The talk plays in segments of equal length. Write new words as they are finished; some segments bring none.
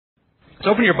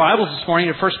Let's open your Bibles this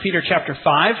morning to 1 Peter chapter 5.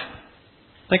 I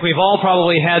think we've all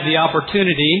probably had the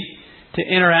opportunity to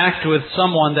interact with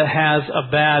someone that has a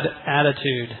bad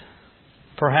attitude.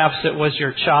 Perhaps it was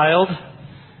your child.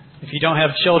 If you don't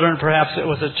have children, perhaps it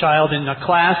was a child in a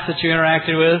class that you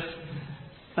interacted with.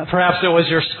 Perhaps it was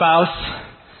your spouse.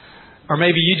 Or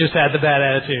maybe you just had the bad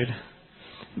attitude.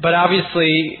 But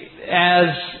obviously,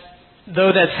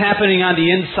 though that's happening on the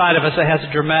inside of us, it has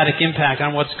a dramatic impact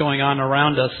on what's going on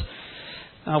around us.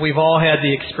 We've all had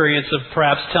the experience of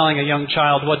perhaps telling a young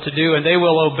child what to do, and they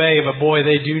will obey, but boy,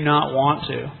 they do not want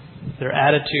to. Their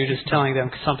attitude is telling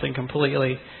them something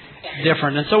completely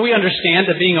different. And so we understand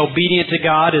that being obedient to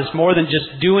God is more than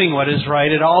just doing what is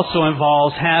right. It also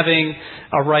involves having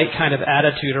a right kind of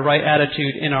attitude, a right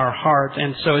attitude in our heart.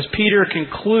 And so as Peter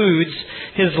concludes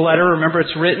his letter, remember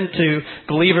it's written to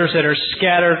believers that are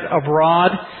scattered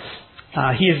abroad,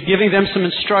 he is giving them some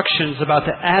instructions about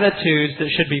the attitudes that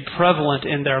should be prevalent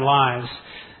in their lives.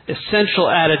 Essential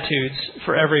attitudes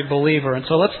for every believer. And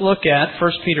so let's look at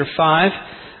 1 Peter 5.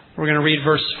 We're going to read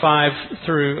verse 5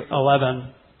 through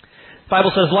 11. The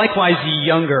Bible says, "Likewise, ye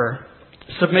younger,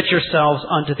 submit yourselves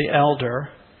unto the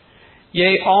elder.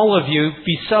 Yea, all of you,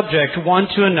 be subject one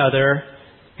to another,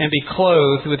 and be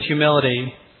clothed with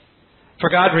humility. For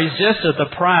God resisteth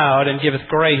the proud, and giveth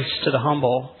grace to the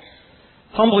humble.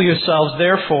 Humble yourselves,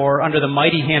 therefore, under the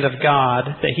mighty hand of God,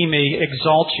 that He may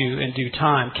exalt you in due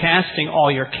time, casting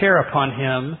all your care upon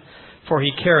Him, for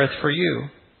He careth for you.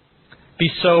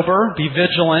 Be sober, be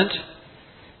vigilant,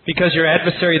 because your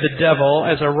adversary the devil,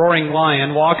 as a roaring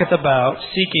lion, walketh about,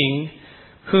 seeking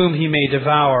whom he may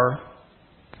devour,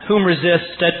 whom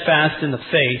resist steadfast in the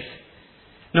faith,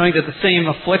 knowing that the same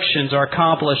afflictions are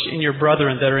accomplished in your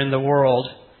brethren that are in the world.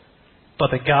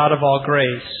 But the God of all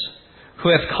grace, who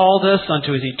hath called us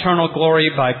unto His eternal glory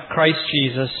by Christ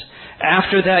Jesus,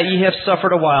 after that ye have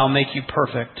suffered a while, make you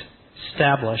perfect,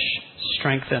 establish,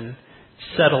 strengthen,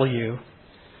 settle you.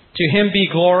 To Him be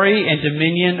glory and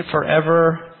dominion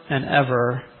forever and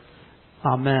ever.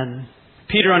 Amen."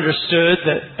 Peter understood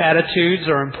that attitudes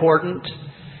are important.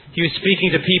 He was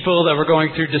speaking to people that were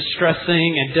going through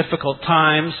distressing and difficult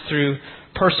times, through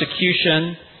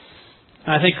persecution.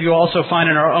 I think we also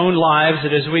find in our own lives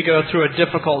that as we go through a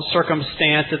difficult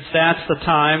circumstance, that's the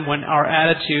time when our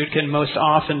attitude can most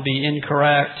often be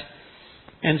incorrect.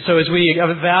 And so as we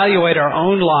evaluate our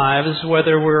own lives,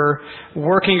 whether we're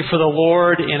working for the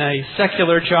Lord in a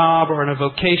secular job or in a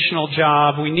vocational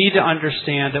job, we need to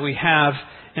understand that we have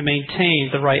and maintain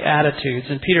the right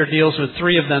attitudes. And Peter deals with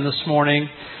three of them this morning.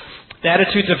 The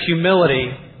attitudes of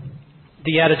humility,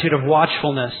 the attitude of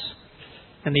watchfulness,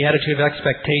 and the attitude of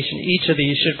expectation. Each of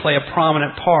these should play a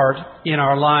prominent part in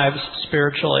our lives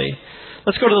spiritually.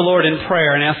 Let's go to the Lord in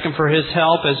prayer and ask Him for His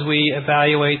help as we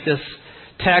evaluate this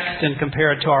text and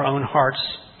compare it to our own hearts.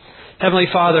 Heavenly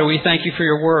Father, we thank You for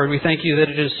Your Word. We thank You that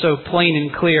it is so plain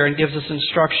and clear and gives us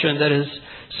instruction that is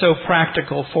so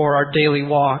practical for our daily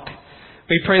walk.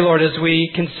 We pray, Lord, as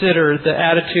we consider the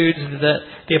attitudes that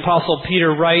the Apostle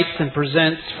Peter writes and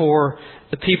presents for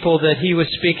the people that he was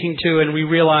speaking to, and we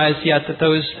realize yet that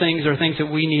those things are things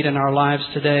that we need in our lives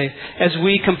today. As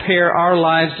we compare our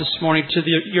lives this morning to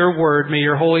Your Word, may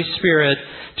Your Holy Spirit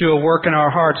do a work in our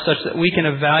hearts such that we can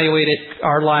evaluate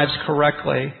our lives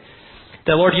correctly.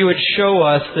 That, Lord, You would show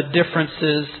us the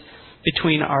differences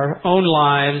between our own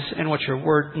lives and what Your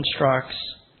Word instructs.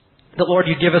 That, Lord,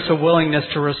 You give us a willingness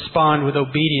to respond with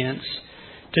obedience,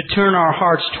 to turn our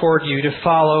hearts toward You, to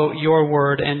follow Your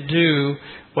Word and do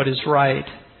what is right.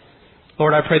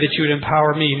 Lord, I pray that You would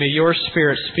empower me. May Your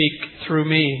Spirit speak through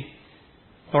me.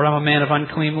 Lord, I'm a man of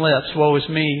unclean lips. Woe is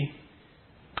me.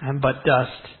 I'm but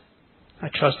dust. I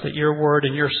trust that Your Word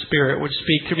and Your Spirit would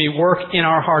speak through me. Work in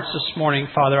our hearts this morning,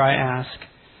 Father, I ask.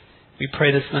 We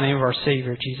pray this in the name of our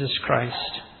Savior, Jesus Christ.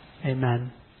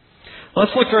 Amen.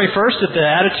 Let's look very first at the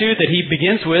attitude that he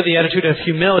begins with, the attitude of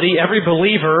humility. Every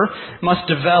believer must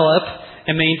develop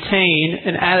and maintain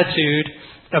an attitude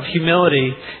of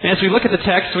humility. And as we look at the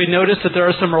text, we notice that there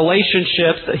are some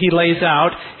relationships that he lays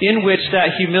out in which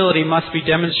that humility must be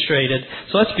demonstrated.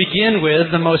 So let's begin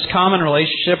with the most common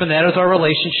relationship, and that is our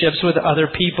relationships with other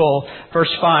people.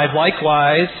 Verse 5,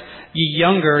 "Likewise, ye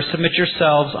younger, submit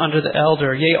yourselves unto the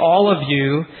elder. Yea, all of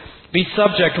you, be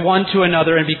subject one to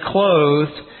another, and be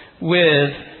clothed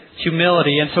with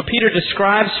humility." And so Peter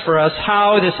describes for us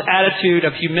how this attitude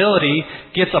of humility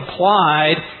gets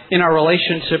applied in our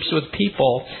relationships with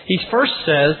people. He first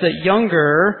says that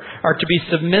younger are to be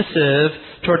submissive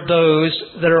toward those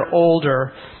that are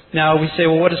older. Now we say,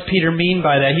 well, what does Peter mean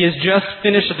by that? He has just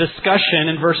finished a discussion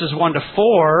in verses 1 to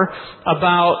 4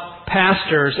 about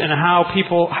pastors and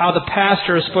how the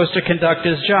pastor is supposed to conduct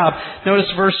his job. Notice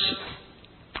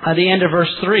the end of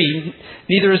verse 3.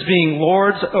 Neither as being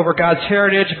lords over God's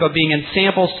heritage, but being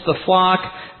ensamples to the flock.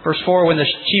 Verse 4, when the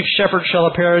chief shepherd shall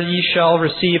appear, ye shall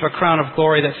receive a crown of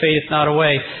glory that fadeth not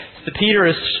away. So Peter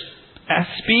is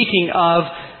speaking of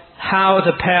how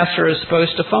the pastor is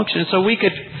supposed to function. So we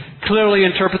could clearly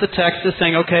interpret the text as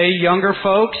saying, okay, younger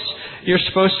folks, you're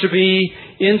supposed to be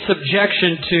in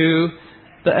subjection to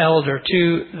the elder,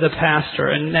 to the pastor.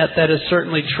 And that is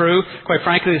certainly true. Quite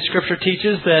frankly, the Scripture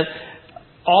teaches that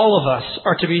all of us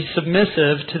are to be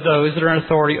submissive to those that are in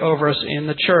authority over us in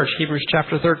the church. Hebrews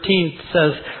chapter 13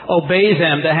 says, obey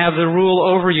them that have the rule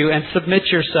over you and submit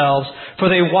yourselves, for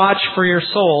they watch for your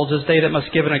souls as they that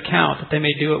must give an account, that they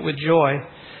may do it with joy.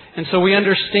 And so we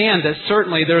understand that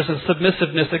certainly there's a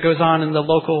submissiveness that goes on in the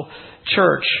local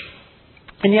church.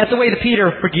 And yet the way that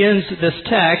Peter begins this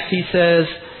text, he says,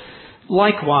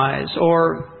 likewise,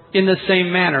 or in the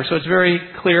same manner. So it's very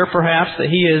clear perhaps that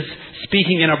he is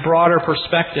speaking in a broader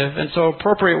perspective. And so an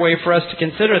appropriate way for us to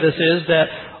consider this is that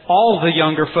all the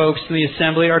younger folks in the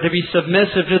assembly are to be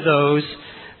submissive to those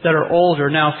that are older.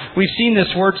 Now, we've seen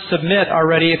this word submit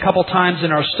already a couple times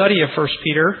in our study of 1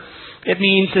 Peter. It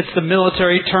means it's the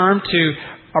military term to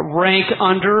rank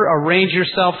under, arrange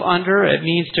yourself under. It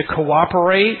means to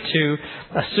cooperate, to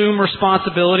assume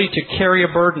responsibility, to carry a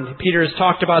burden. Peter has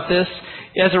talked about this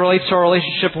as it relates to our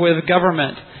relationship with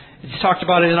government. He's talked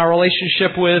about it in our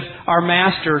relationship with our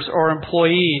masters or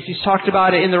employees. He's talked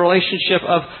about it in the relationship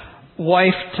of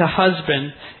wife to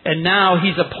husband. And now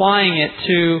he's applying it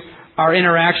to our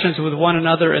interactions with one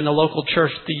another in the local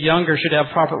church. The younger should have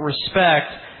proper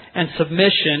respect and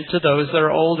submission to those that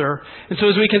are older. And so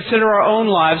as we consider our own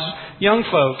lives, young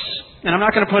folks, and I'm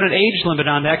not going to put an age limit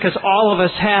on that because all of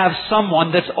us have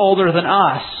someone that's older than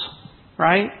us,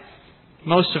 right?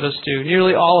 Most of us do.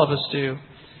 Nearly all of us do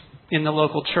in the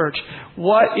local church.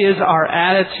 What is our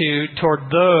attitude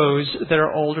toward those that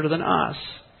are older than us?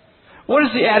 What is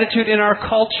the attitude in our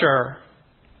culture?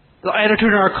 The attitude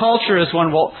in our culture is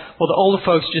one, well, the older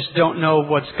folks just don't know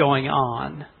what's going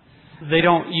on. They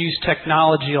don't use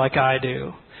technology like I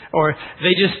do. Or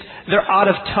they're out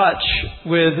of touch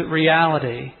with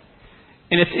reality.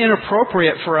 And it's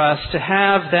inappropriate for us to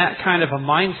have that kind of a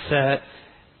mindset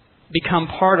become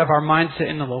part of our mindset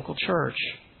in the local church.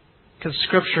 Because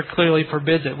Scripture clearly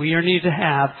forbids it. We need to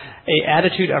have an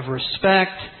attitude of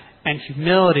respect and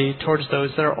humility towards those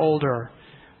that are older.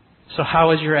 So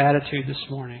how is your attitude this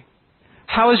morning?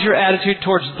 How is your attitude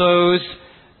towards those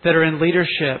that are in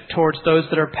leadership, towards those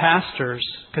that are pastors?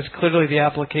 Because clearly the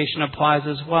application applies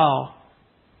as well.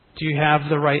 Do you have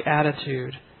the right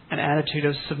attitude? An attitude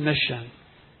of submission.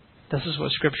 This is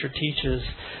what Scripture teaches.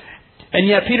 And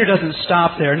yet Peter doesn't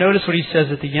stop there. Notice what he says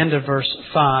at the end of verse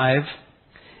 5.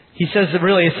 He says that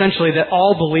really essentially that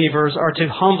all believers are to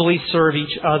humbly serve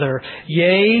each other.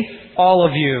 Yea, all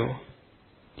of you.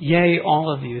 Yea,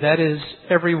 all of you. That is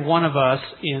every one of us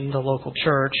in the local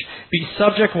church. Be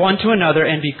subject one to another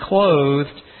and be clothed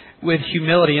with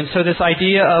humility. And so this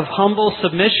idea of humble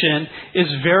submission is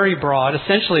very broad.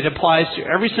 Essentially, it applies to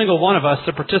every single one of us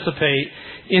to participate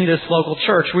in this local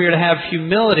church. We are to have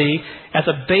humility as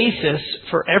a basis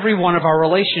for every one of our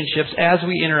relationships as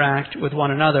we interact with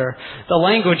one another. The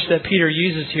language that Peter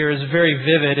uses here is very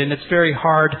vivid and it's very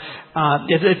hard.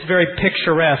 It's very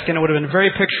picturesque, and it would have been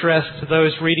very picturesque to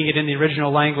those reading it in the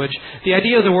original language. The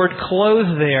idea of the word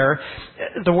clothe there,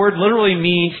 the word literally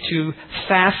means to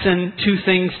fasten two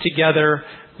things together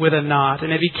with a knot.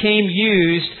 And it became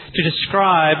used to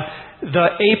describe the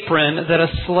apron that a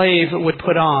slave would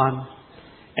put on.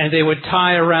 And they would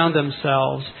tie around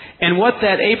themselves. And what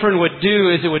that apron would do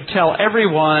is it would tell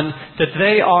everyone that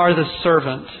they are the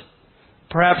servant.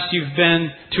 Perhaps you've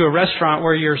been to a restaurant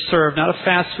where you're served, not a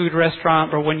fast food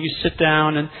restaurant, but when you sit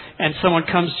down and someone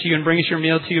comes to you and brings your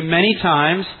meal to you. Many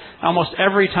times, almost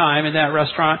every time in that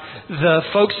restaurant, the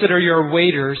folks that are your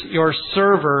waiters, your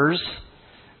servers,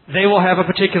 they will have a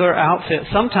particular outfit.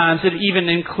 Sometimes it even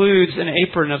includes an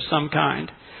apron of some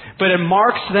kind. But it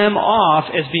marks them off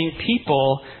as being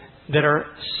people that are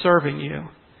serving you.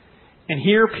 And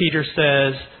here Peter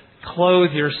says,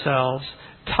 clothe yourselves.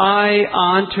 Tie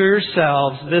onto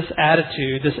yourselves this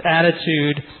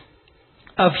attitude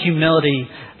of humility,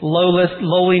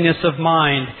 lowliness of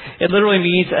mind. It literally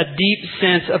means a deep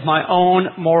sense of my own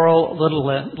moral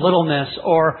littleness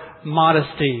or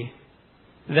modesty.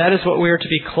 That is what we are to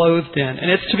be clothed in.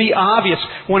 And it's to be obvious.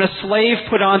 When a slave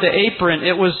put on the apron,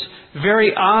 it was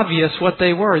very obvious what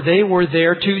they were. They were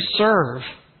there to serve.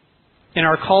 In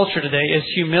our culture today, is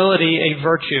humility a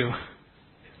virtue?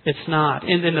 It's not.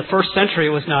 In the first century, it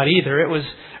was not either. It was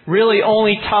really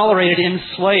only tolerated in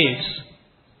slaves.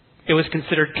 It was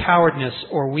considered cowardice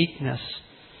or weakness.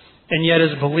 And yet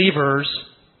as believers,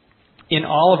 in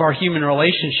all of our human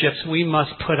relationships, we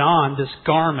must put on this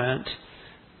garment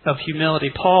of humility.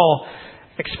 Paul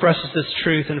expresses this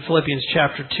truth in Philippians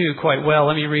chapter 2 quite well.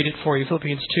 Let me read it for you.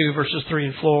 Philippians 2, verses 3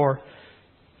 and 4.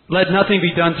 Let nothing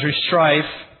be done through strife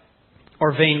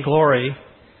or vainglory,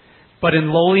 but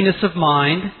in lowliness of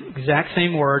mind, exact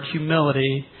same word,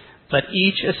 humility, let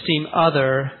each esteem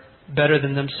other better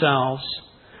than themselves.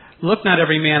 Look not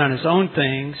every man on his own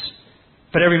things,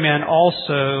 but every man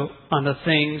also on the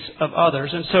things of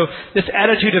others. And so this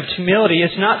attitude of humility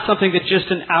is not something that's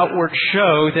just an outward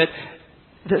show that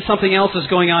something else is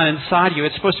going on inside you.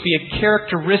 It's supposed to be a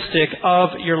characteristic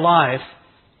of your life.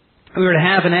 We were to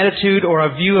have an attitude or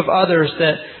a view of others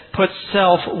that puts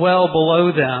self well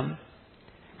below them.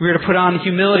 We are to put on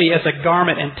humility as a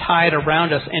garment and tie it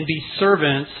around us and be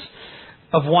servants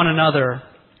of one another.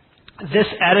 This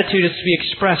attitude is to be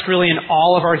expressed really in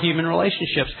all of our human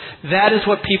relationships. That is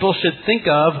what people should think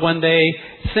of when they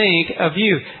think of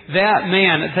you. That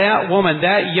man, that woman,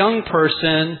 that young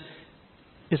person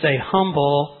is a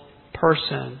humble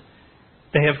person.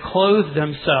 They have clothed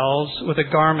themselves with a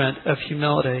garment of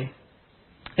humility.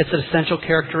 It's an essential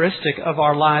characteristic of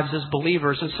our lives as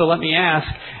believers. And so let me ask,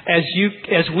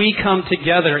 as we come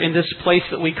together in this place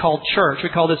that we call church,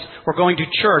 we're going to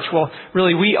church. Well,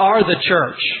 really, we are the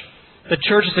church. The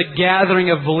church is a gathering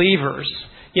of believers.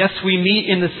 Yes, we meet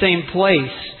in the same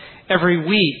place every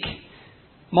week,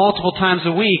 multiple times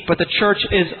a week, but the church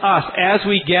is us. As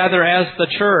we gather as the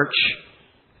church,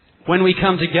 when we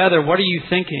come together, what are you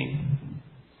thinking?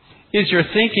 Is your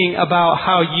thinking about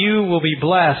how you will be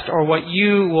blessed or what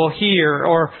you will hear?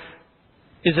 Or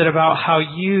is it about how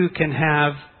you can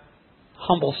have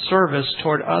humble service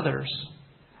toward others?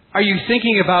 Are you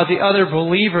thinking about the other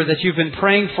believer that you've been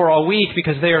praying for all week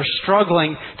because they are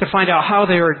struggling to find out how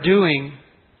they are doing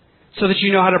so that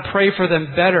you know how to pray for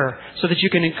them better, so that you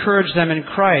can encourage them in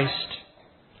Christ?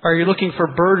 Are you looking for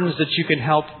burdens that you can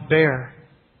help bear?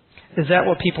 Is that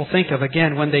what people think of,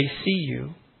 again, when they see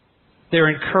you? They're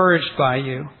encouraged by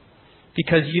you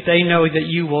because they know that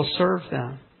you will serve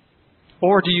them.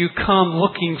 Or do you come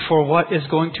looking for what is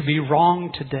going to be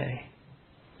wrong today?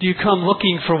 Do you come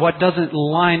looking for what doesn't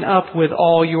line up with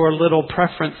all your little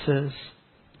preferences?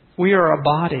 We are a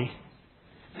body.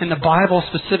 And the Bible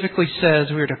specifically says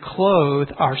we are to clothe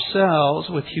ourselves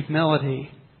with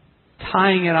humility,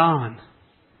 tying it on.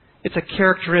 It's a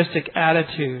characteristic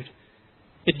attitude.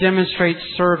 It demonstrates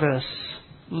service,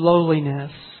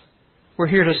 lowliness. We're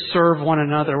here to serve one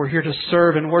another. We're here to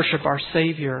serve and worship our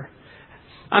Savior.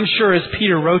 I'm sure as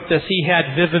Peter wrote this, he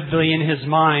had vividly in his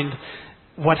mind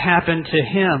what happened to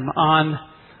him on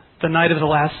the night of the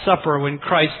Last Supper when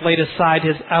Christ laid aside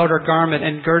his outer garment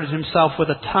and girded himself with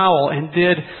a towel and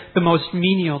did the most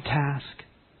menial task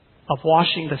of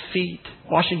washing the feet,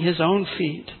 washing his own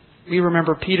feet. We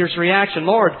remember Peter's reaction,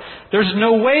 Lord, there's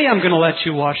no way I'm going to let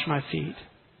you wash my feet.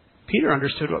 Peter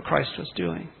understood what Christ was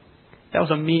doing. That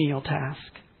was a menial task.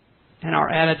 And our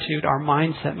attitude, our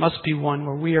mindset must be one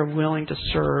where we are willing to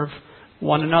serve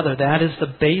one another. That is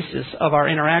the basis of our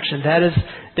interaction. That is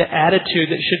the attitude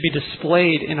that should be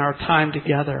displayed in our time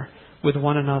together with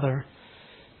one another.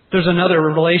 There's another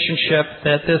relationship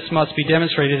that this must be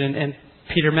demonstrated, and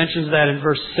Peter mentions that in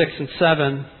verse 6 and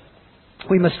 7.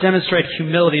 We must demonstrate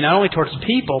humility not only towards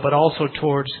people, but also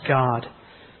towards God.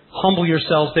 Humble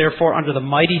yourselves, therefore, under the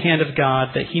mighty hand of God,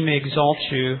 that He may exalt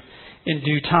you in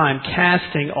due time,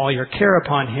 casting all your care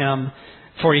upon Him,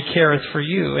 for He careth for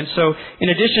you. And so, in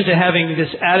addition to having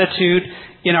this attitude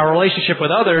in our relationship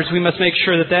with others, we must make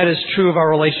sure that that is true of our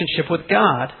relationship with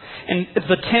God. And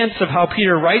the tense of how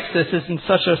Peter writes this is in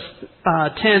such a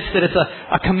tense that it's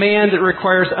a command that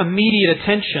requires immediate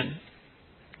attention.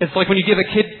 It's like when you give a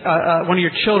kid, one of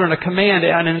your children, a command,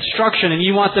 an instruction, and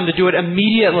you want them to do it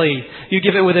immediately. You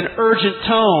give it with an urgent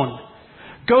tone.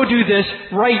 Go do this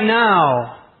right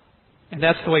now. And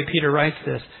that's the way Peter writes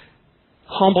this.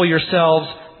 Humble yourselves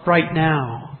right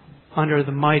now under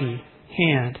the mighty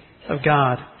hand of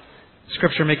God.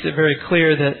 Scripture makes it very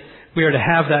clear that we are to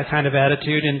have that kind of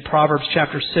attitude. In Proverbs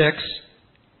chapter 6,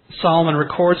 Solomon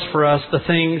records for us the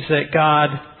things that God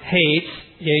hates,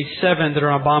 yea, 7 that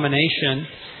are an abomination.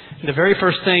 And the very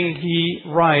first thing he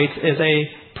writes is a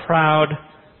proud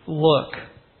look.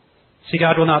 See,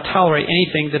 God will not tolerate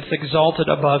anything that's exalted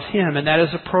above Him, and that is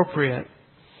appropriate.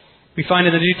 We find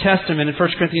in the New Testament, in 1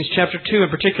 Corinthians chapter 2 in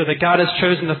particular, that God has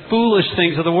chosen the foolish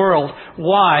things of the world.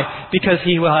 Why? Because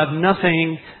He will have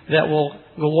nothing that will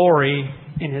glory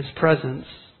in His presence.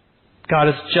 God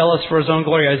is jealous for His own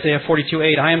glory. Isaiah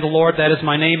 42:8. I am the Lord, that is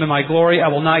my name and my glory. I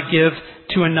will not give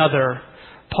to another.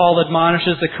 Paul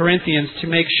admonishes the Corinthians to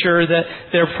make sure that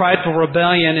their prideful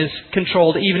rebellion is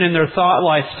controlled even in their thought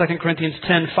life. 2 Corinthians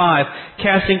 10:5.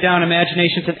 Casting down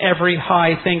imaginations and every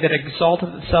high thing that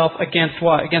exalteth itself against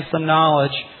what? Against the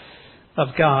knowledge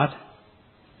of God.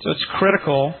 So it's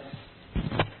critical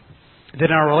that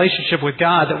in our relationship with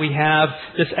God that we have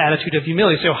this attitude of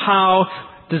humility. So how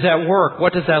does that work?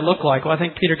 What does that look like? Well, I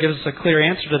think Peter gives us a clear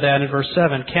answer to that in verse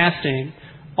 7. Casting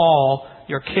all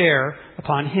your care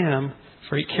upon Him,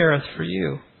 for He careth for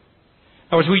you. In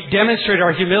other words, we demonstrate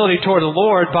our humility toward the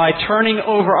Lord by turning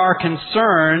over our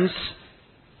concerns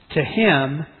to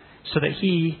Him so that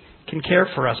He can care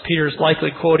for us. Peter is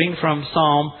likely quoting from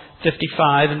Psalm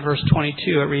 55 and verse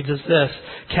 22. It reads as this: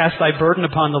 Cast thy burden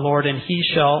upon the Lord, and He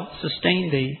shall sustain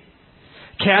thee.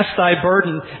 Cast thy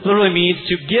burden literally means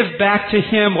to give back to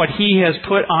Him what He has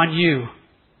put on you,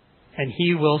 and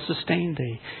He will sustain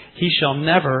thee. He shall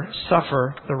never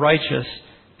suffer the righteous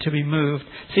to be moved.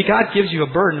 See, God gives you a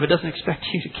burden, but doesn't expect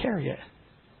you to carry it.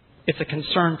 It's a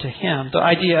concern to Him. The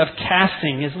idea of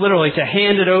casting is literally to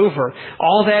hand it over.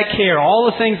 All that care, all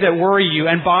the things that worry you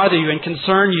and bother you and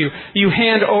concern you, you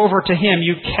hand over to Him.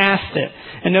 You cast it.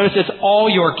 And notice it's all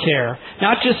your care.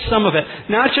 Not just some of it.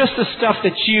 Not just the stuff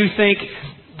that you think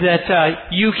that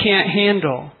you can't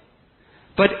handle.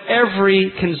 But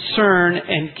every concern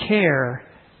and care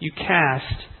you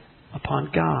cast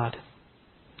upon God.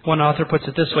 One author puts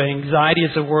it this way: anxiety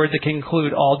is a word that can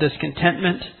include all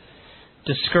discontentment,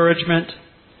 discouragement,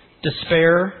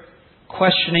 despair,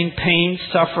 questioning, pain,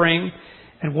 suffering,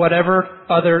 and whatever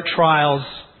other trials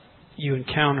you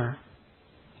encounter.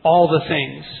 All the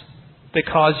things that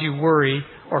cause you worry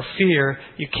or fear,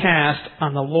 you cast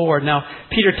on the Lord. Now,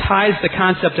 Peter ties the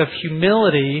concept of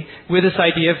humility with this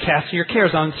idea of casting your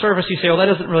cares. On the surface, you say, well, that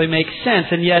doesn't really make sense.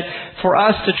 And yet, for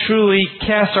us to truly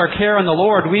cast our care on the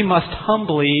Lord, we must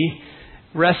humbly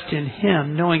rest in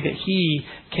Him, knowing that He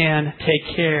can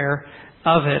take care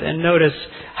of it. And notice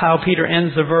how Peter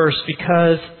ends the verse: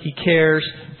 because He cares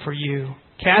for you.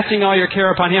 Casting all your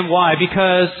care upon Him. Why?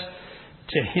 Because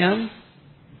to Him,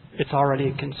 it's already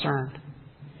a concern.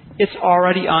 It's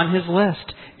already on His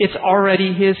list. It's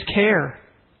already His care.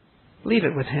 Leave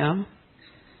it with Him.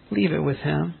 Leave it with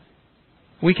Him.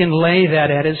 We can lay that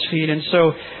at His feet. And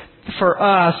so for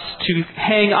us to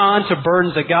hang on to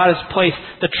burdens that God has placed,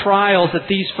 the trials that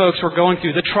these folks were going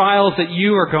through, the trials that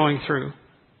you are going through,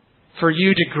 for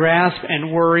you to grasp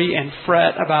and worry and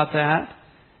fret about that,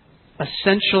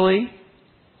 essentially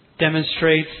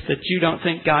demonstrates that you don't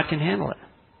think God can handle it.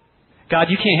 God,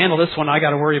 you can't handle this one. I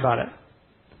got to worry about it.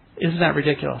 Isn't that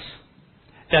ridiculous?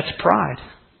 That's pride.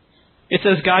 It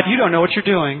says, God, you don't know what you're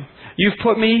doing. You've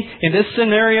put me in this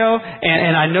scenario,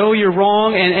 and I know you're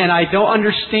wrong, and I don't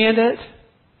understand it.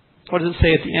 What does it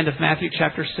say at the end of Matthew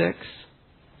chapter 6? Do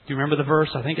you remember the verse?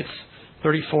 I think it's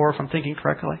 34, if I'm thinking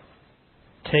correctly.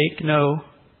 Take no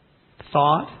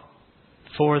thought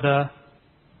for the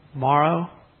morrow.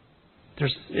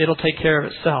 It'll take care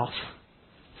of itself.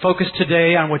 Focus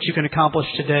today on what you can accomplish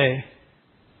today,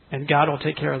 and God will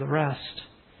take care of the rest.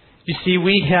 You see,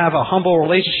 we have a humble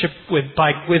relationship with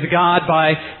God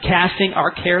by casting our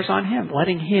cares on Him,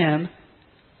 letting Him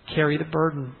carry the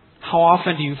burden. How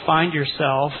often do you find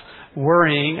yourself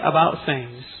worrying about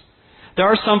things? There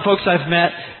are some folks I've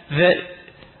met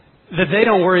that they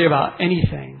don't worry about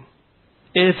anything.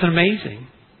 It's amazing.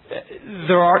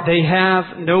 They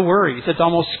have no worries. It's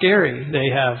almost scary. They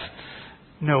have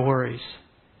no worries.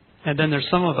 And then there's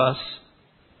some of us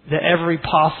that every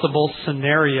possible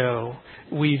scenario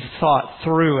we've thought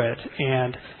through it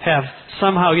and have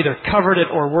somehow either covered it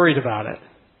or worried about it.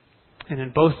 And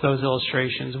in both those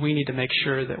illustrations, we need to make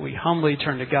sure that we humbly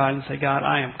turn to God and say, God,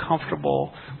 I am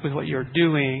comfortable with what you're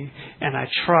doing, and I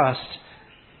trust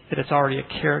that it's already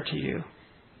a care to you.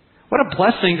 What a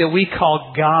blessing that we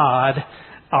call God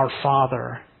our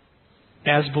Father.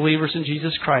 As believers in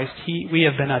Jesus Christ, we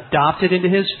have been adopted into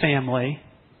His family.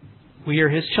 We are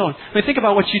His children. I mean, think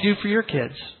about what you do for your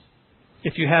kids.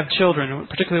 If you have children,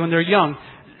 particularly when they're young,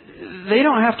 they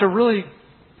don't have to really...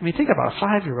 I mean, think about a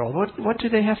 5-year-old. What do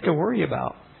they have to worry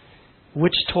about?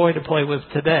 Which toy to play with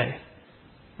today?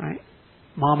 Right?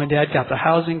 Mom and Dad got the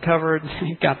housing covered.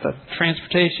 They got the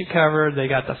transportation covered. They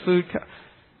got the food covered.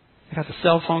 They got the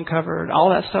cell phone covered. All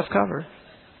that stuff covered.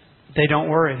 They don't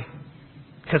worry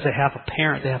because they have a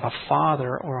parent. They have a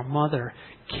father or a mother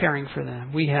caring for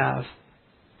them. We have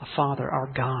a Father,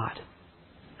 our God,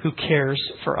 who cares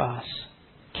for us.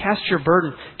 Cast your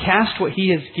burden. Cast what He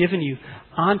has given you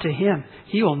onto Him.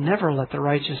 He will never let the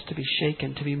righteous to be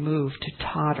shaken, to be moved, to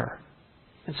totter.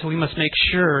 And so we must make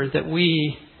sure that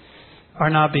we are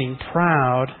not being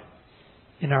proud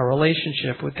in our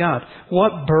relationship with God.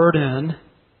 What burden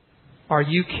are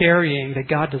you carrying that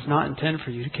God does not intend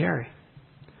for you to carry?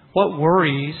 What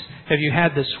worries have you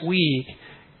had this week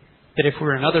that if we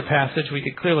were in another passage we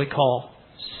could clearly call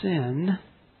sin,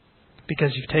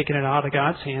 because you've taken it out of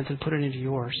God's hands and put it into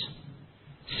yours?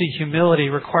 See, humility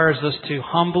requires us to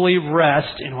humbly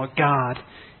rest in what God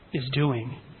is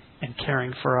doing and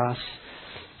caring for us.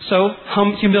 So,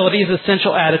 humility is an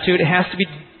essential attitude. It has to be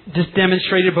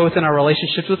demonstrated both in our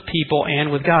relationships with people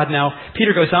and with God. Now,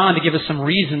 Peter goes on to give us some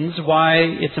reasons why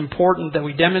it's important that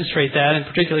we demonstrate that, and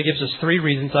particularly gives us 3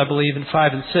 reasons, I believe, in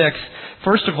 5 and 6.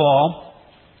 First of all,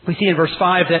 we see in verse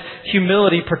 5 that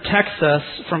humility protects us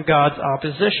from God's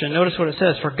opposition. Notice what it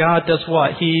says. For God does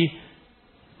what? He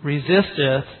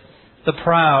resisteth the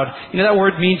proud. You know, that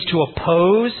word means to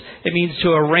oppose. It means to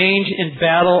arrange in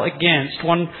battle against.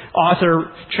 One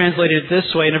author translated it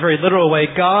this way, in a very literal way: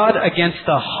 God against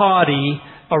the haughty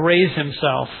arrays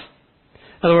himself.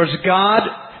 In other words, God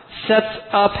sets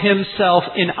up himself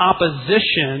in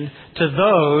opposition to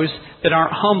those that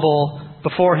aren't humble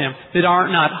before him, that are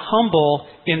not humble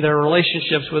in their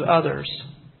relationships with others.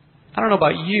 I don't know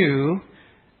about you,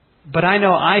 but I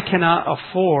know I cannot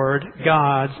afford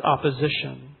God's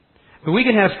opposition. We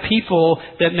can have people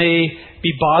that may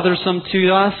be bothersome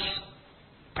to us.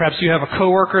 Perhaps you have a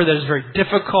coworker that is very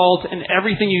difficult, and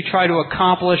everything you try to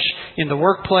accomplish in the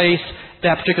workplace,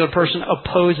 that particular person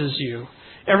opposes you.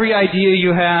 Every idea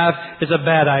you have is a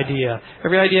bad idea.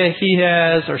 Every idea he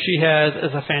has or she has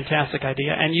is a fantastic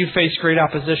idea, and you face great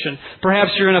opposition.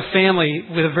 Perhaps you're in a family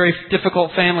with a very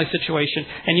difficult family situation,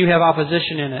 and you have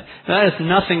opposition in it. That is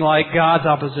nothing like God's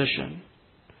opposition.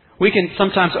 We can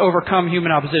sometimes overcome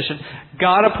human opposition.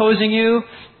 God opposing you,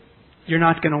 you're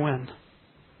not going to win.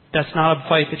 That's not a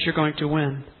fight that you're going to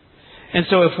win. And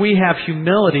so if we have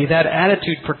humility, that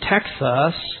attitude protects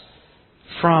us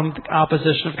from the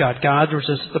opposition of God. God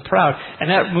resists the proud.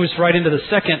 And that moves right into the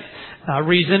second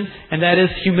reason, and that is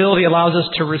humility allows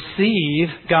us to receive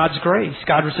God's grace.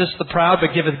 God resists the proud,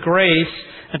 but giveth grace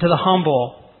unto the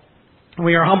humble. When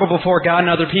we are humble before God and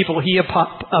other people, He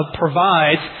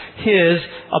provides His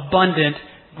abundant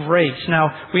grace.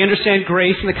 Now, we understand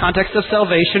grace in the context of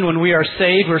salvation. When we are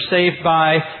saved, we're saved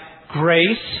by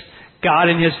grace. God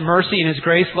in His mercy and His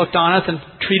grace looked on us and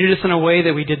treated us in a way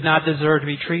that we did not deserve to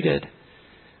be treated.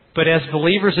 But as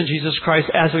believers in Jesus Christ,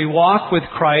 as we walk with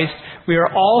Christ, we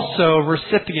are also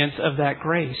recipients of that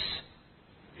grace.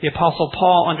 The Apostle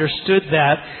Paul understood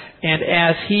that, and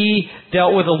as he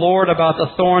dealt with the Lord about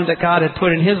the thorn that God had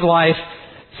put in his life,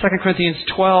 2 Corinthians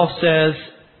 12 says,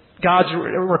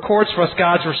 records for us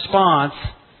God's response.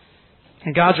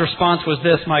 And God's response was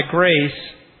this: my grace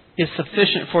is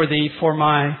sufficient for thee, for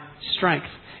my strength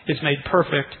is made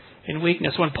perfect in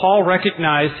weakness. When Paul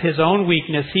recognized his own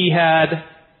weakness, he had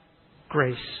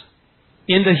grace.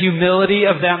 In the humility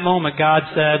of that moment, God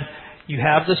said, you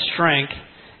have the strength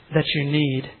that you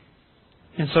need.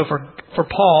 And so for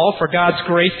Paul, for God's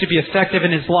grace to be effective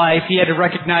in his life, he had to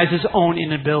recognize his own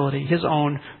inability, his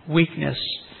own weakness.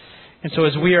 And so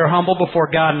as we are humble before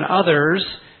God and others,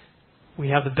 we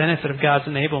have the benefit of God's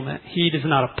enablement. He does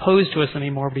not oppose to us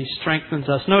anymore, but He strengthens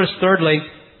us. Notice thirdly,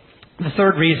 the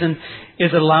third reason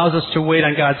is it allows us to wait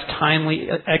on God's timely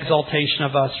exaltation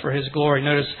of us for His glory.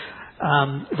 Notice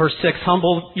verse 6,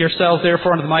 humble yourselves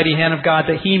therefore under the mighty hand of God,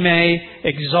 that He may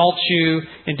exalt you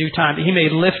in due time, that He may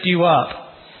lift you up.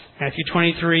 Matthew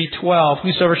 23:12,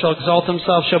 whosoever shall exalt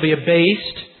himself shall be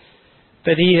abased,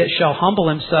 but he that shall humble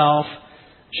himself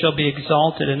shall be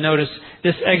exalted. And notice,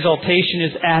 this exaltation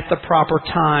is at the proper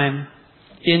time,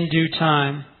 in due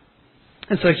time.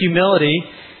 And so humility,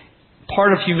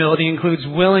 part of humility includes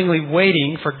willingly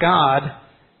waiting for God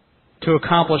to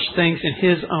accomplish things in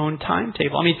His own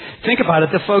timetable. I mean, think about it.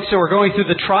 The folks that were going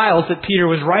through the trials that Peter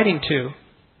was writing to.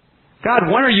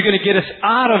 God, when are you going to get us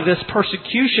out of this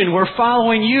persecution? We're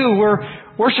following you. We're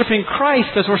worshiping Christ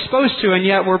as we're supposed to, and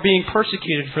yet we're being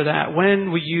persecuted for that.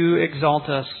 When will you exalt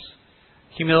us?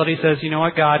 Humility says, you know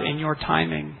what, God, in your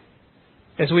timing.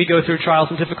 As we go through trials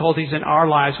and difficulties in our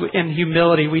lives, in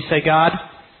humility we say, God,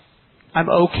 I'm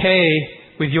okay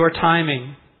with your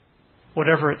timing,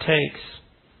 whatever it takes.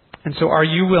 And so are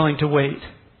you willing to wait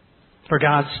for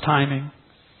God's timing?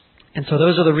 And so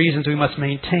those are the reasons we must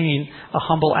maintain a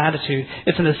humble attitude.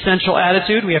 It's an essential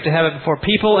attitude. We have to have it before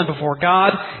people and before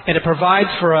God. And it provides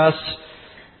for us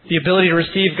the ability to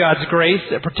receive God's grace.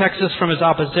 It protects us from His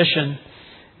opposition.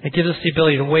 It gives us the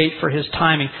ability to wait for His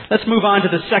timing. Let's move on to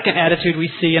the second attitude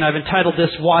we see, and I've entitled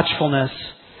this watchfulness.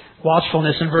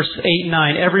 Watchfulness in verses 8 and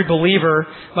 9. Every believer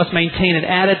must maintain an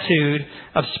attitude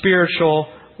of spiritual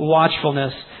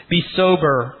watchfulness. Be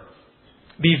sober.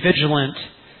 Be vigilant.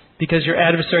 Because your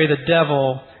adversary, the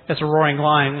devil, as a roaring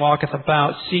lion, walketh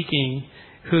about seeking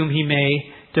whom he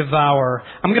may devour.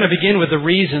 I'm going to begin with the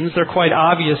reasons. They're quite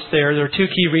obvious there. There are two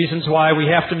key reasons why we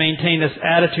have to maintain this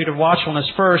attitude of watchfulness.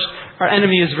 First, our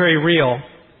enemy is very real.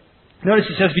 Notice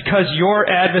he says, because your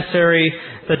adversary,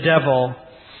 the devil.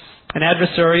 An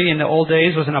adversary in the old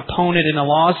days was an opponent in a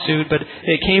lawsuit, but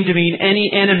it came to mean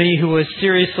any enemy who was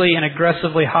seriously and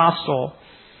aggressively hostile.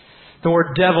 The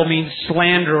word devil means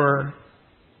slanderer,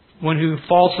 one who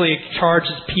falsely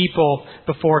charges people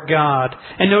before God.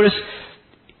 And notice,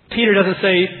 Peter doesn't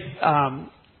say,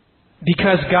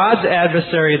 because God's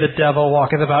adversary, the devil,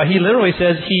 walketh about. He literally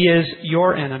says he is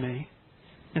your enemy.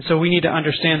 And so we need to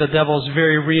understand the devil is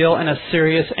very real and a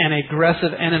serious and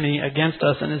aggressive enemy against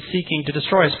us and is seeking to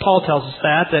destroy us. Paul tells us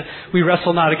that we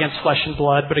wrestle not against flesh and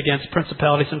blood, but against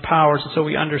principalities and powers. And so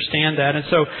we understand that. And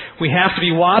so we have to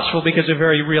be watchful because of a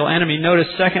very real enemy. Notice,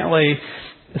 secondly,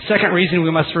 the second reason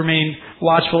we must remain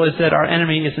watchful is that our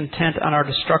enemy is intent on our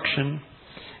destruction.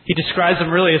 He describes him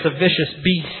really as a vicious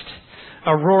beast,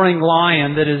 a roaring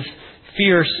lion that is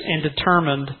fierce and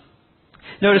determined.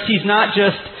 Notice he's not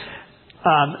just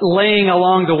laying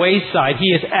along the wayside. He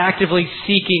is actively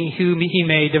seeking whom he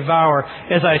may devour.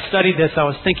 As I studied this, I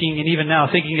was thinking, and even now,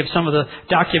 thinking of some of the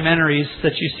documentaries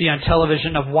that you see on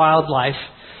television of wildlife.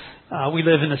 We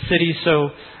live in a city, so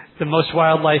the most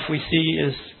wildlife we see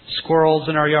is squirrels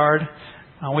in our yard.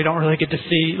 We don't really get to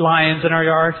see lions in our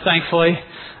yard, thankfully.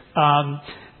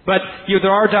 But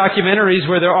there are documentaries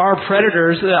where there are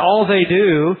predators that all they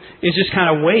do is just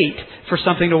kind of wait for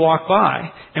something to walk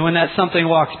by. And when that something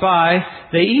walks by,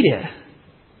 they eat it.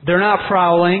 They're not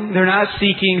prowling. They're not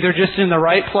seeking. They're just in the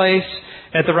right place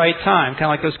at the right time. Kind of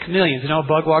like those chameleons. A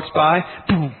bug walks by,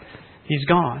 boom, he's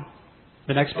gone.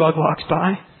 The next bug walks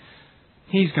by,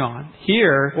 he's gone.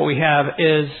 Here, what we have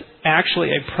is actually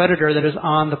a predator that is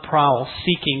on the prowl,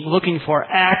 seeking, looking for,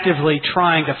 actively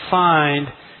trying to find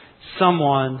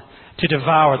someone to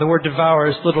devour. The word devour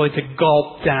is literally to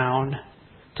gulp down,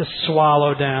 to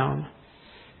swallow down.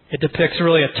 It depicts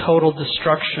really a total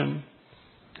destruction.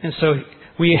 And so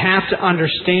we have to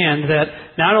understand that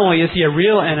not only is he a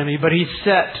real enemy, but he's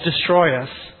set to destroy us,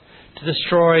 to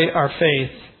destroy our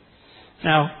faith.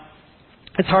 Now,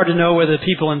 it's hard to know whether the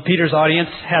people in Peter's audience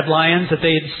had lions that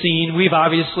they had seen. We've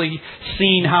obviously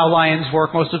seen how lions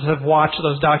work. Most of us have watched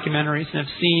those documentaries and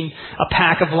have seen a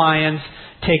pack of lions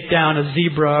take down a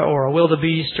zebra or a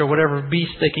wildebeest or whatever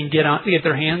beast they can get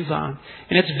their hands on.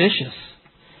 And it's vicious.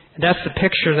 And that's the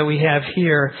picture that we have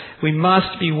here. We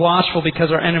must be watchful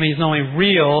because our enemy is not only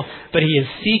real, but he is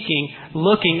seeking,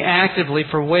 looking actively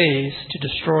for ways to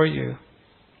destroy you.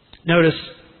 Notice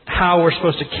how we're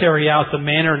supposed to carry out the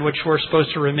manner in which we're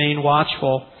supposed to remain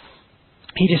watchful.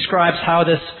 He describes how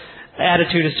this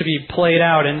attitude is to be played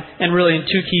out, and really in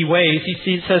two key ways.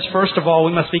 He says, first of all,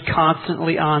 we must be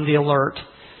constantly on the alert.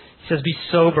 He says, be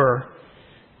sober,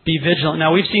 be vigilant.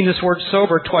 Now, we've seen this word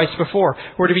sober twice before.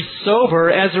 We're to be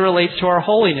sober as it relates to our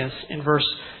holiness in verse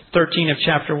 13 of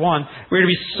chapter 1. We're to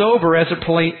be sober as it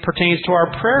pertains to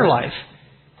our prayer life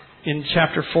in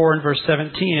chapter 4 and verse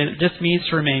 17. And it just means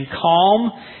to remain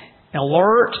calm,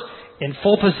 alert, in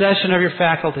full possession of your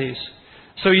faculties.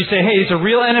 So you say, hey, he's a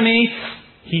real enemy.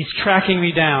 He's tracking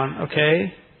me down,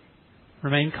 okay?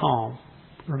 Remain calm.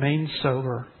 Remain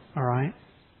sober, all right?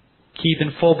 Keep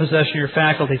in full possession of your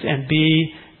faculties and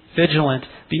be vigilant.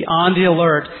 Be on the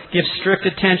alert. Give strict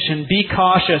attention. Be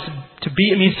cautious.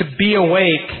 It means to be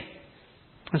awake.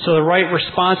 And so the right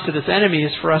response to this enemy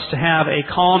is for us to have a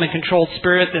calm and controlled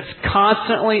spirit that's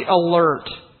constantly alert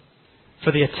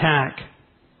for the attack.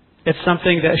 It's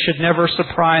something that should never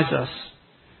surprise us.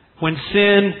 When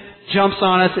sin jumps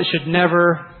on us, it should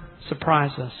never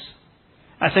surprise us.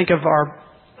 I think of our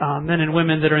men and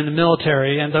women that are in the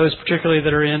military, and those particularly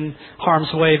that are in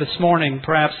harm's way this morning,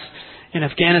 perhaps in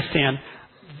Afghanistan.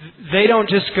 They don't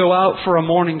just go out for a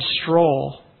morning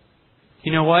stroll.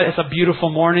 You know what? It's a beautiful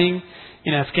morning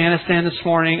in Afghanistan this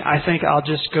morning. I think I'll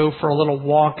just go for a little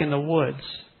walk in the woods.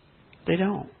 They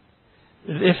don't.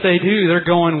 If they do, they're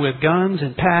going with guns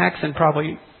and packs and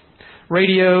probably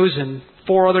radios and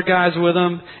 4 other guys with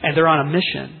them, and they're on a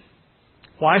mission.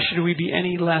 Why should we be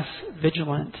any less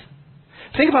vigilant?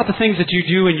 Think about the things that you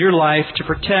do in your life to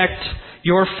protect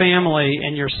your family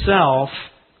and yourself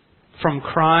from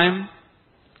crime,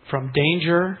 from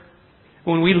danger.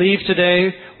 When we leave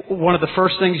today, one of the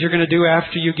first things you're going to do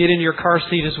after you get in your car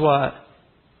seat is what?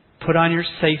 Put on your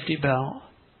safety belt.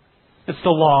 It's the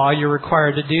law. You're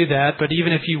required to do that. But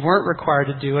even if you weren't required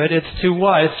to do it, it's to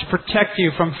what? It's to protect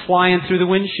you from flying through the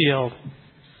windshield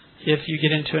if you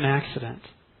get into an accident.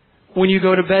 When you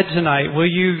go to bed tonight, will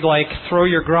you throw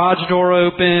your garage door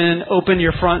open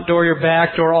your front door, your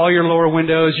back door, all your lower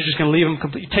windows? You're just going to leave them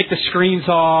complete. You take the screens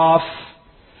off.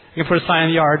 You can put a sign in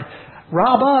the yard.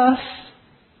 Rob us.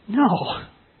 No.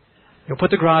 You'll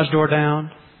put the garage door down.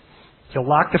 You'll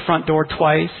lock the front door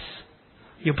twice.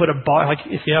 You'll put a bar,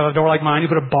 if you have a door like mine, you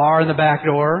put a bar in the back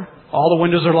door. All the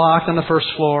windows are locked on the first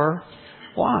floor.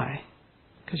 Why?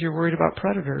 Because you're worried about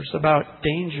predators, about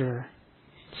danger.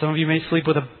 Some of you may sleep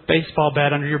with a baseball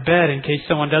bat under your bed in case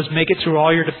someone does make it through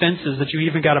all your defenses, that you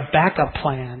even got a backup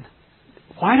plan.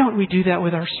 Why don't we do that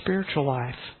with our spiritual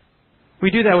life? We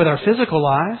do that with our physical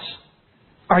lives.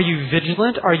 Are you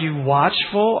vigilant? Are you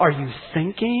watchful? Are you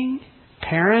thinking?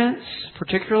 Parents,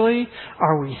 particularly,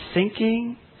 are we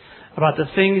thinking about the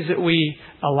things that we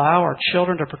allow our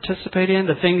children to participate in,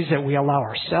 the things that we allow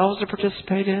ourselves to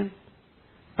participate in,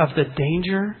 of the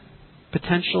danger,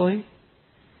 potentially?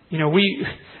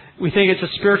 We think it's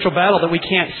a spiritual battle that we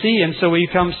can't see, and so we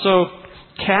become so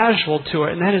casual to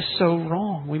it, and that is so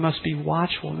wrong. We must be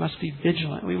watchful. We must be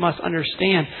vigilant. We must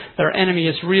understand that our enemy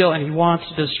is real and he wants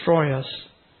to destroy us.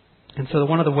 And so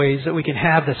one of the ways that we can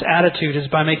have this attitude is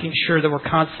by making sure that we're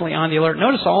constantly on the alert.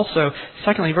 Notice also,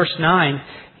 secondly, verse 9,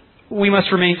 we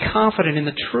must remain confident in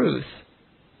the truth.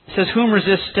 It says, whom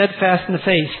resist steadfast in the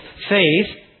faith. Faith,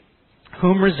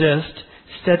 whom resist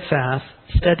steadfast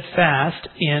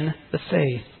in the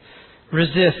faith.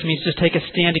 Resist means just take a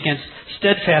stand against.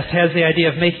 Steadfast has the idea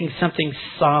of making something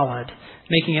solid,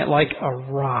 making it like a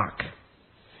rock.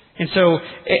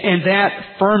 And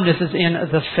that firmness is in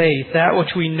the faith, that which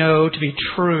we know to be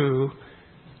true,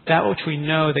 that which we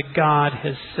know that God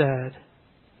has said,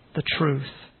 the truth.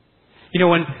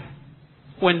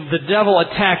 When the devil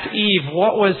attacked Eve,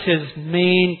 what was his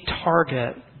main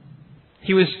target?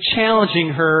 He was challenging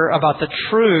her about the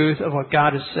truth of what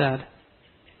God has said.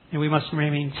 And we must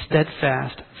remain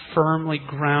steadfast, firmly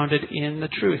grounded in the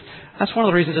truth. That's one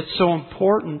of the reasons it's so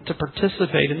important to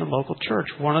participate in the local church.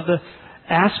 One of the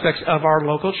aspects of our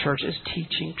local church is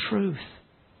teaching truth.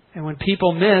 And when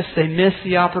people they miss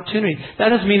the opportunity. That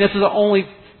doesn't mean this is the only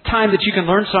time that you can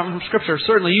learn something from Scripture.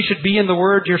 Certainly you should be in the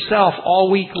Word yourself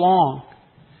all week long,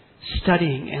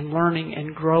 studying and learning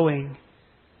and growing.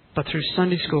 But through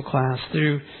Sunday school class,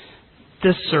 through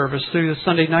this service, through the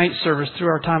Sunday night service, through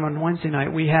our time on Wednesday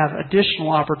night, we have additional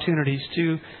opportunities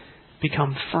to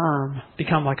become firm,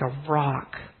 become like a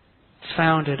rock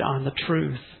founded on the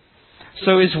truth.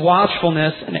 So is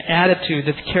watchfulness an attitude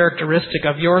that's characteristic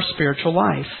of your spiritual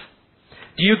life?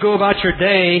 Do you go about your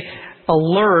day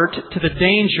alert to the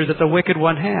danger that the wicked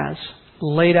one has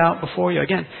laid out before you?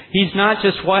 Again, he's not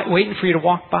just waiting for you to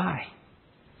walk by.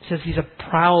 He says he's a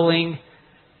prowling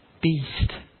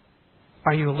beast.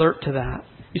 Are you alert to that?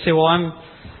 You say, well,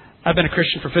 I've been a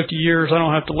Christian for 50 years. I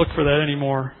don't have to look for that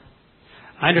anymore.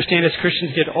 I understand as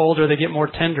Christians get older, they get more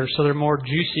tender, so they're more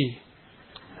juicy.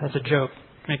 That's a joke,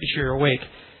 making sure you're awake.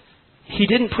 He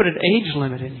didn't put an age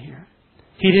limit in here.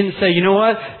 He didn't say, you know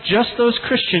what, just those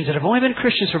Christians that have only been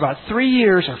Christians for about 3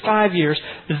 years or 5 years,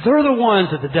 they're the ones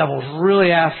that the devil's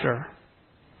really after.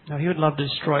 No, he would love to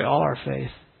destroy all our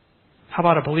faith. How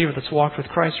about a believer that's walked with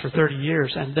Christ for 30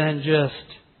 years and then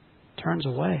just turns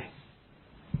away?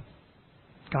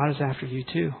 God is after you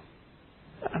too.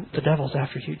 The devil's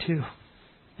after you too.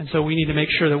 And so we need to make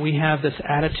sure that we have this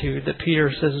attitude that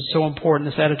Peter says is so important,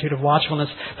 this attitude of watchfulness.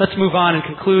 Let's move on and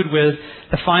conclude with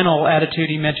the final attitude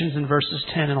he mentions in verses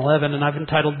 10 and 11. And I've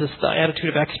entitled this the attitude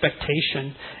of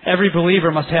expectation. Every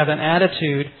believer must have an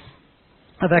attitude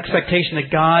of expectation that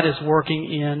God is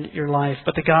working in your life.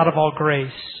 But the God of all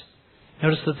grace,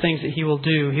 notice the things that He will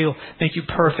do. He'll make you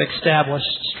perfect, establish,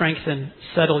 strengthen,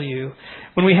 settle you.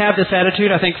 When we have this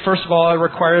attitude, I think first of all it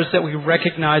requires that we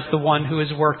recognize the one who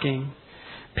is working.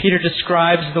 Peter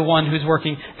describes the one who's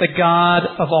working, the God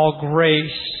of all grace.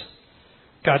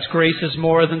 God's grace is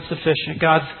more than sufficient.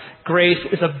 God's grace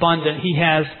is abundant. He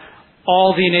has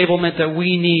all the enablement that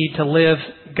we need to live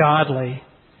godly.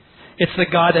 It's the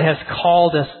God that has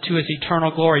called us to His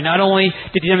eternal glory. Not only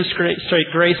did He demonstrate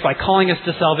grace by calling us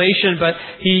to salvation, but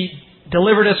He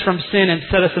delivered us from sin and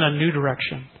set us in a new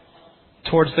direction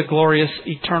towards the glorious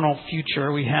eternal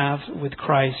future we have with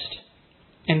Christ.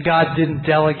 And God didn't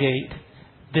delegate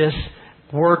this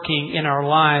working in our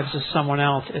lives to someone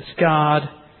else. It's God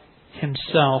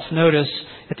Himself. Notice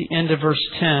at the end of verse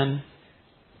 10,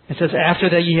 it says, after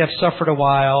that ye have suffered a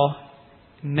while,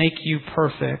 make you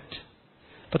perfect.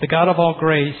 But the God of all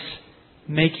grace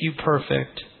make you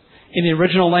perfect. In the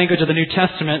original language of the New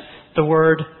Testament, the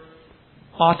word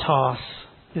autos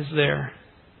is there.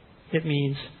 It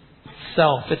means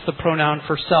self. It's the pronoun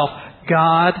for self.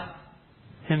 God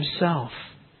Himself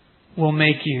will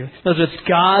make you. In other words,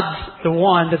 God's the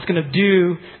one that's going to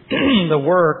do the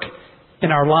work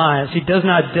in our lives. He does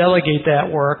not delegate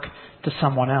that work to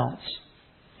someone else.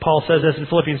 Paul says this in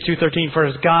Philippians 2:13, "For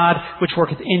it is God which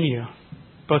worketh in you,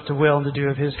 both to will and to do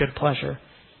of His good pleasure."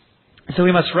 And so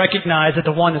we must recognize that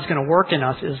the one that's going to work in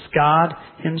us is God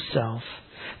Himself.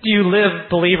 Do you live,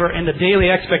 believer, in the daily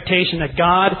expectation that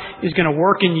God is going to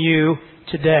work in you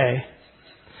today?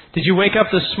 Did you wake up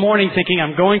this morning thinking,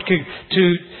 I'm going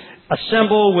to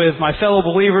assemble with my fellow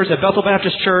believers at Bethel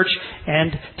Baptist Church,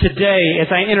 and today, as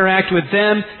I interact with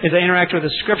them, as I interact with the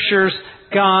Scriptures,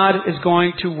 God is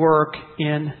going to work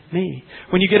in me.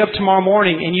 When you get up tomorrow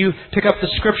morning and you pick up the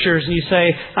Scriptures and you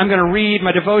say, I'm going to read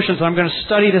my devotions, I'm going to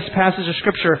study this passage of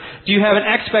Scripture, do you have an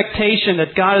expectation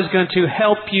that God is going to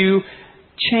help you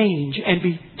change and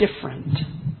be different?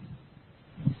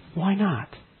 Why not?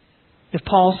 If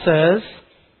Paul says,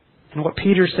 and what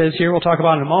Peter says here, we'll talk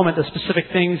about in a moment, the specific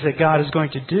things that God is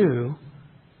going to do,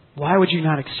 why would you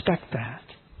not expect that?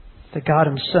 That God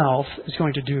Himself is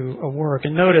going to do a work.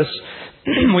 And notice,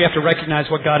 we have to recognize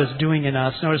what God is doing in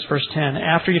us. Notice verse 10.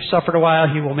 After you've suffered a while,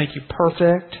 He will make you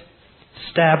perfect,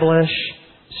 establish,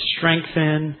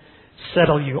 strengthen,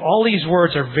 settle you. All these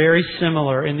words are very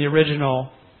similar in the original.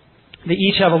 They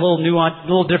each have a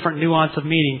little different nuance of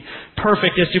meaning.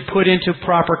 Perfect is to put into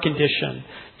proper condition,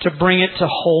 to bring it to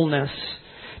wholeness,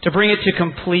 to bring it to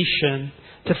completion,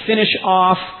 to finish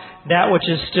off that which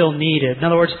is still needed. In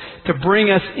other words, to bring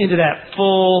us into that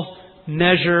full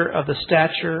measure of the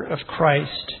stature of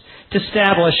Christ. To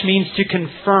establish means to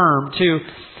confirm,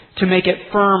 to make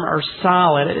it firm or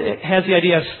solid. It has the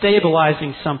idea of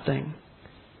stabilizing something,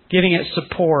 giving it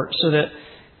support so that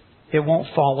it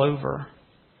won't fall over.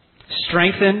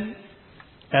 Strengthen,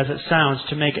 as it sounds,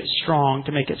 to make it strong,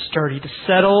 to make it sturdy. To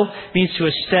settle means to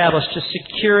establish, to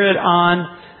secure it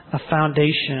on a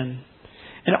foundation.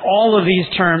 And all of these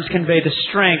terms convey the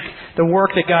strength, the work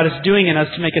that God is doing in us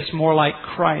to make us more like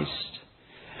Christ.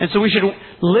 And so we should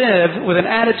live with an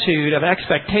attitude of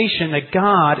expectation that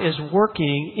God is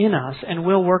working in us and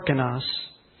will work in us.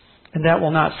 And that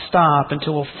will not stop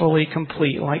until we're fully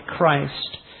complete like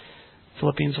Christ.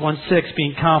 Philippians 1:6,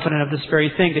 being confident of this very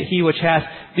thing, that He which hath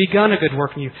begun a good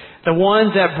work in you, the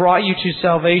one that brought you to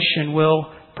salvation,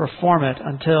 will perform it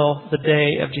until the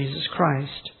day of Jesus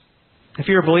Christ. If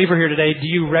you're a believer here today, do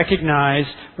you recognize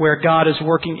where God is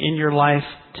working in your life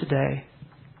today?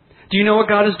 Do you know what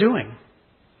God is doing?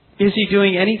 Is He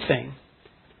doing anything?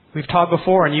 We've talked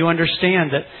before, and you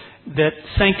understand that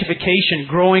sanctification,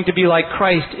 growing to be like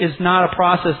Christ, is not a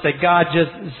process that God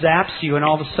just zaps you and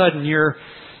all of a sudden you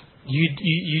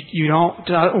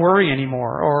don't worry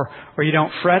anymore, or you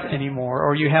don't fret anymore,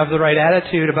 or you have the right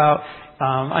attitude about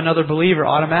another believer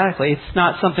automatically. It's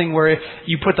not something where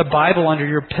you put the Bible under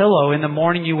your pillow in the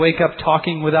morning you wake up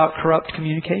talking without corrupt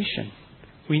communication.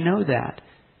 We know that.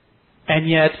 And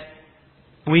yet,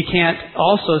 we can't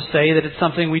also say that it's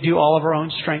something we do all of our own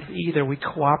strength either. We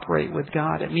cooperate with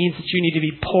God. It means that you need to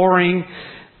be pouring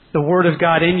the Word of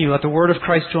God in you. Let the Word of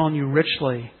Christ dwell in you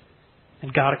richly.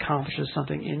 And God accomplishes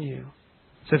something in you.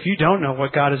 So if you don't know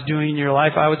what God is doing in your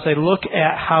life, I would say look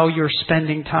at how you're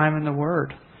spending time in the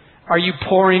Word. Are you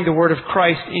pouring the Word of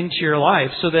Christ into your life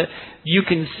so that you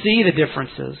can see the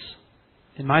differences?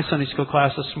 In my Sunday school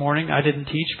class this morning, I didn't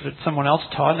teach, but someone else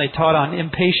taught, and they taught on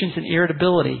impatience and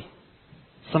irritability.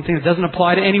 Something that doesn't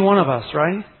apply to any one of us,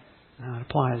 right? No, it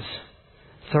applies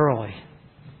thoroughly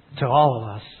to all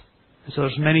of us. And so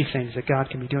there's many things that God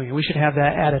can be doing. And we should have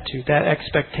that attitude, that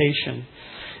expectation.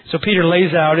 So Peter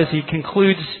lays out as he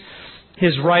concludes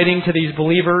his writing to these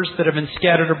believers that have been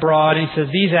scattered abroad. And he says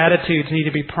these attitudes need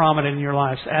to be prominent in your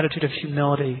lives. Attitude of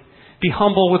humility. Be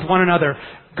humble with one another.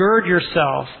 Gird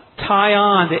yourself. Tie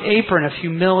on the apron of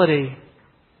humility.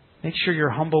 Make sure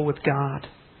you're humble with God.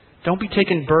 Don't be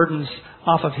taking burdens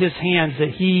off of His hands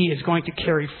that He is going to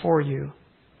carry for you.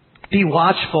 Be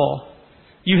watchful.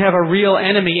 You have a real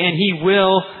enemy and he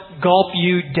will gulp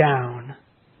you down.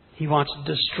 He wants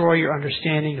to destroy your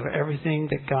understanding of everything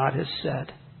that God has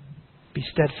said. Be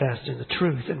steadfast in the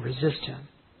truth and resist him.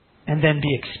 And then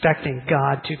be expecting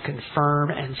God to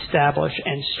confirm and establish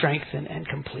and strengthen and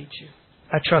complete you.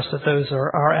 I trust that those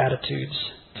are our attitudes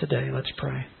today. Let's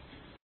pray.